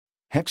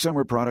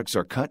HexArmor products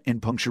are cut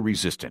and puncture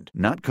resistant,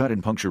 not cut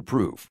and puncture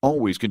proof.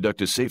 Always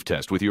conduct a safe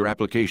test with your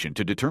application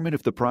to determine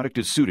if the product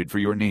is suited for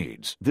your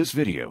needs. This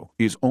video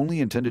is only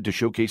intended to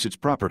showcase its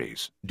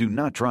properties. Do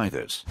not try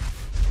this.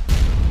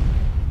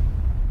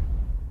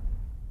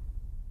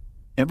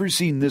 Ever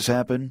seen this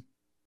happen?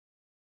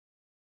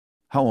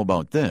 How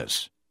about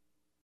this?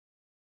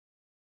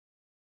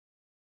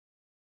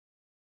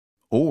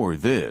 Or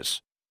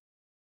this?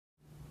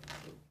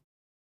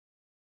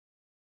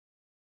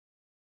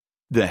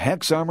 The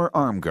HexArmor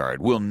arm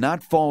guard will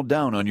not fall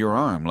down on your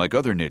arm like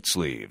other knit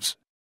sleeves.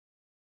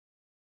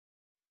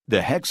 The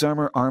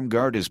HexArmor arm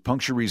guard is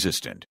puncture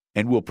resistant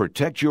and will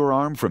protect your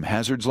arm from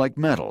hazards like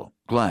metal,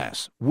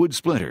 glass, wood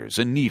splinters,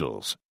 and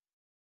needles.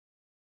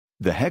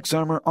 The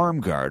HexArmor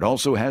arm guard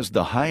also has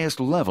the highest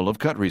level of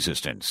cut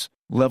resistance,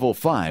 level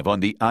 5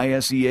 on the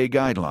ISEA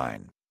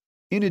guideline.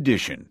 In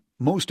addition,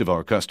 most of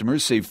our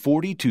customers save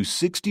 40 to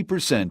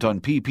 60%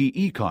 on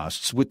PPE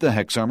costs with the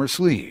HexArmor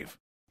sleeve.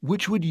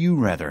 Which would you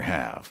rather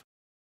have?